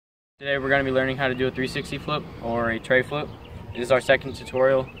Today we're going to be learning how to do a 360 flip or a tray flip. This is our second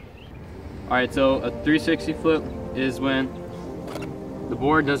tutorial. Alright, so a 360 flip is when the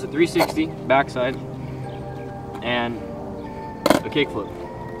board does a 360 backside and a kick flip.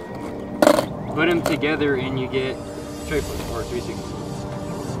 Put them together and you get a tray flip or a 360.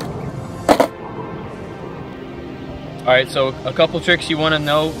 Alright, so a couple tricks you want to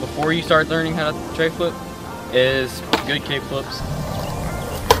know before you start learning how to tray flip is good kick flips.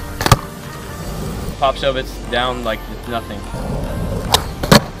 Pop shove it's down like it's nothing.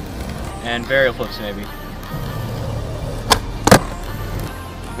 And varial flips maybe.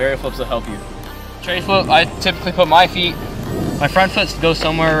 Varial flips will help you. Tray flip, I typically put my front foot go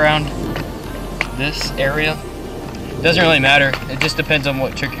somewhere around this area. It doesn't really matter. It just depends on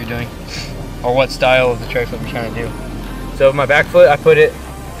what trick you're doing or what style of the tray flip you're trying to do. So my back foot, I put it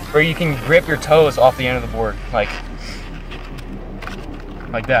where you can grip your toes off the end of the board, like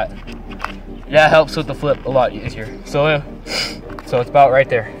that. That helps with the flip a lot easier. So it's about right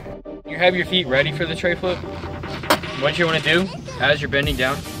there. You have your feet ready for the tray flip. What you want to do as you're bending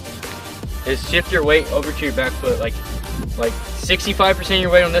down is shift your weight over to your back foot, like 65% of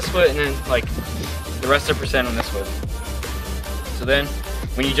your weight on this foot, and then like the rest of the percent on this foot. So then,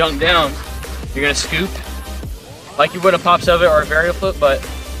 when you jump down, you're gonna scoop like you would a pop shove it or a varial flip, but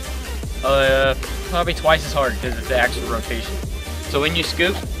probably twice as hard because it's the actual rotation. So when you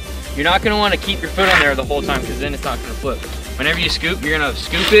scoop, you're not going to want to keep your foot on there the whole time because then it's not going to flip. Whenever you scoop, you're going to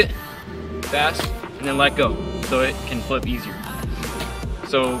scoop it fast and then let go so it can flip easier.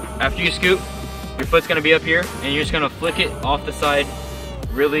 So after you scoop, your foot's going to be up here and you're just going to flick it off the side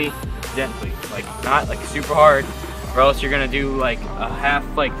really gently, like not like super hard, or else you're going to do like a half,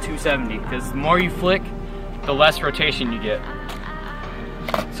 like 270, because the more you flick, the less rotation you get.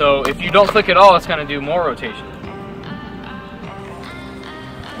 So if you don't flick at all, it's going to do more rotation.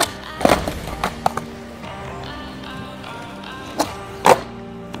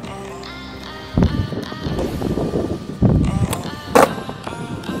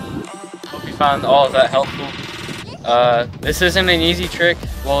 Hope you found all of that helpful. This isn't an easy trick.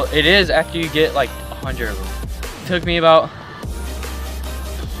 Well, it is after you get like 100 of them. It took me about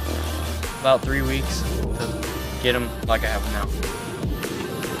 3 weeks to get them like I have them now.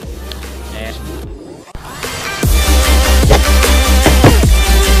 And